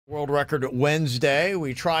World Record Wednesday.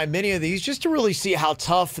 We try many of these just to really see how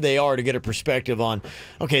tough they are to get a perspective on,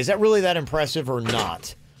 okay, is that really that impressive or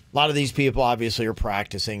not? A lot of these people obviously are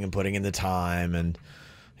practicing and putting in the time and,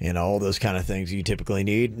 you know, all those kind of things you typically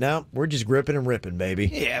need. No, we're just gripping and ripping, baby.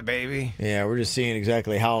 Yeah, baby. Yeah, we're just seeing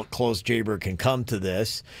exactly how close Jbird can come to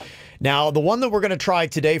this. Now, the one that we're going to try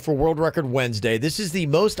today for World Record Wednesday, this is the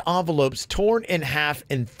most envelopes torn in half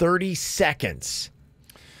in 30 seconds.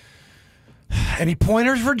 Any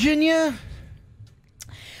pointers, Virginia?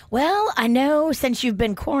 Well, I know since you've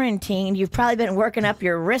been quarantined, you've probably been working up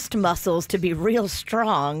your wrist muscles to be real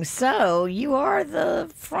strong. So you are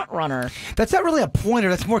the front runner. That's not really a pointer.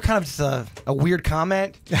 That's more kind of just a weird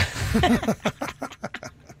comment.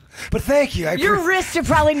 But thank you. Your wrists have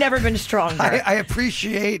probably never been stronger. I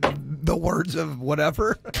appreciate the words of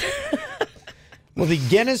whatever. Well, the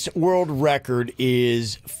Guinness World Record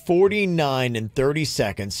is 49 in 30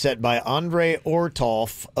 seconds, set by Andre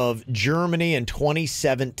Ortolf of Germany in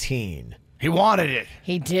 2017. He wanted it.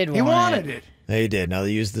 He did want it. He wanted it. They did. Now,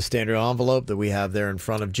 they used the standard envelope that we have there in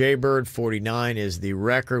front of Jbird. 49 is the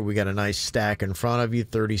record. We got a nice stack in front of you,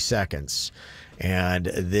 30 seconds. And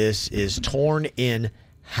this is torn in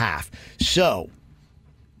half. So,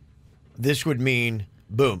 this would mean...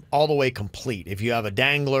 boom, all the way complete. If you have a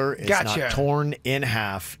dangler, it's not torn in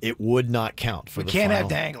half. It would not count for the final can't have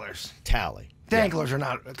danglers. Tally. Danglers are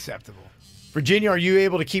not acceptable. Virginia, are you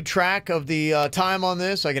able to keep track of the time on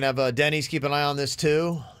this? I can have Denny's keep an eye on this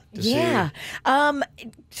too. Yeah.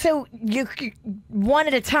 So you one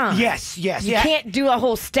at a time. Yes. You can't do a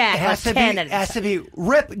whole stack. It has to be. It has to be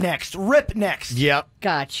rip next. Rip next. Yep.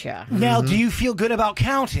 Gotcha. Now, do you feel good about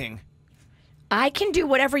counting? I can do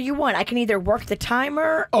whatever you want. I can either work the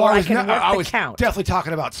timer or I can work the count. I was definitely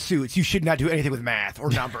talking about suits. You should not do anything with math or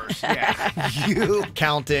numbers. Yeah. You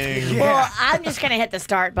counting. Yeah. Well, I'm just going to hit the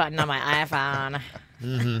start button on my iPhone.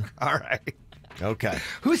 All right. Okay.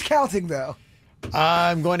 Who's counting, though?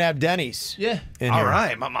 I'm going to have Denny's. Yeah. All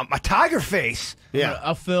right. My tiger face. Yeah.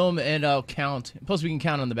 I'll film and I'll count. Plus, we can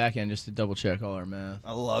count on the back end just to double check all our math.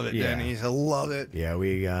 I love it, Denny's. I love it. Yeah,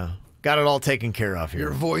 we got it all taken care of here. Your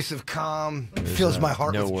voice of calm fills my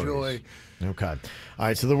heart with joy. Okay. All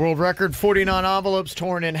right, so the world record, 49 envelopes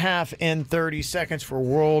torn in half in 30 seconds for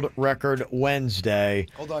World Record Wednesday.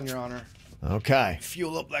 Hold on, Your Honor. Okay.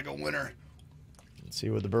 Fuel up like a winner. Let's see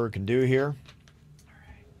what the bird can do here. All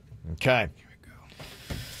right. Okay. Here we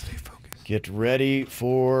go. Stay focused. Get ready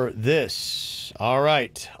for this. All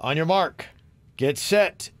right. On your mark. Get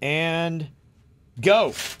set and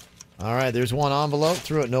go. All right, there's one envelope.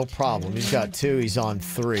 Threw it, no problem. He's got two. He's on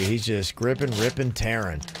three. He's just gripping, ripping,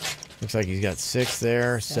 tearing. Looks like he's got 6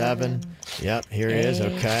 there, 7. Yep, here he is.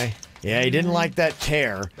 Okay. Yeah, he didn't like that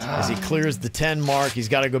tear. As he clears the 10 mark, he's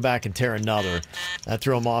got to go back and tear another. That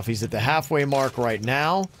threw him off. He's at the halfway mark right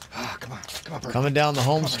now. Come on, Bert. Coming down the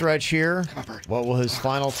home stretch here. Come on, Bert. What will his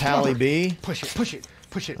final tally be? Push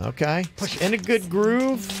it. Okay. Push it. In a good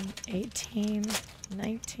groove. 18,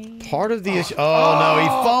 19. Part of the issue. Oh, no, he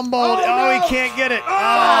fumbled. Oh, he can't get it.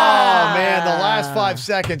 Oh, man, the last 5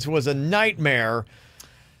 seconds was a nightmare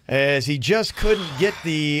as he just couldn't get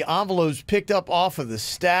the envelopes picked up off of the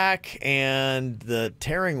stack, and the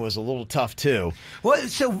tearing was a little tough, too.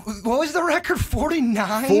 So what was the record,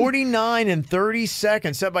 49? 49 in 30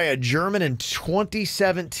 seconds, set by a German in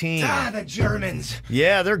 2017. The Germans.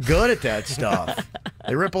 Yeah, they're good at that stuff.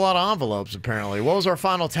 They rip a lot of envelopes, apparently. What was our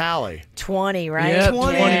final tally? 20, right? Yeah,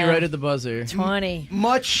 20 right at the buzzer. 20.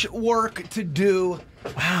 Much work to do.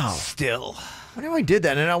 Wow. Still. I wonder how he did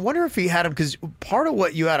that, and I wonder if he had them, because part of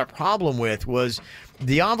what you had a problem with was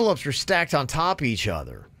the envelopes were stacked on top of each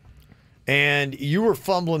other, and you were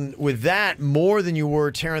fumbling with that more than you were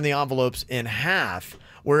tearing the envelopes in half,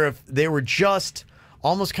 where if they were just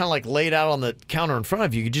almost kind of like laid out on the counter in front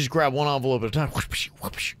of you, you could just grab one envelope at a time, whoosh,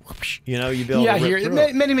 whoosh, whoosh, you know, you'd be able to rip through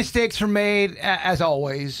it. Many mistakes were made, as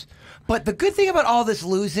always, but the good thing about all this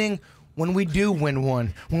losing, when we do win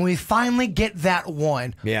one, when we finally get that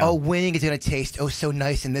one, winning is going to taste so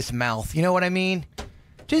nice in this mouth. You know what I mean?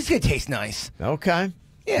 Just going to taste nice. Okay.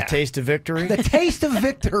 Yeah. The taste of victory. The taste of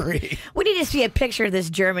victory. We need to see a picture of this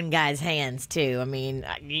German guy's hands, too. I mean,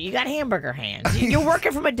 you got hamburger hands. You're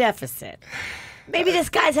working from a deficit. Maybe this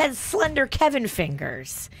guy's had slender Kevin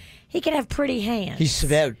fingers. He could have pretty hands. He's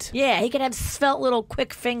svelte. Yeah, he could have svelte little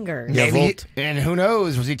quick fingers. And who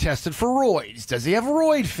knows? Was he tested for roids? Does he have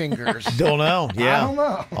roid fingers? Don't know. Yeah. I don't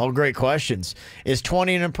know. All great questions. Is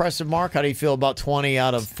 20 an impressive mark? How do you feel about 20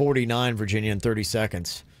 out of 49, Virginia, in 30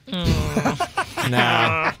 seconds?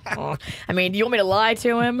 Nah. I mean, do you want me to lie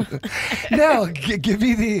to him? No, give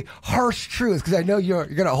me the harsh truth, because I know you're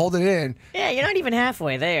going to hold it in. Yeah, you're not even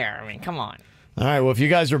halfway there. I mean, come on. All right, well, if you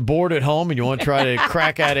guys are bored at home and you want to try to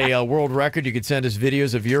crack at a world record, you can send us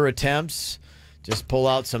videos of your attempts. Just pull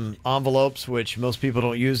out some envelopes, which most people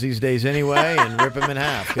don't use these days anyway, and rip them in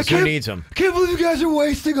half, because who needs them? I can't believe you guys are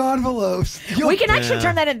wasting envelopes. We can actually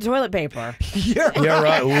turn that into toilet paper. You're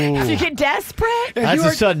right. Ooh. If you get desperate. That's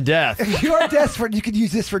a sudden death. If you are desperate, you could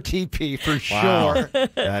use this for TP for sure.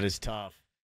 That is tough.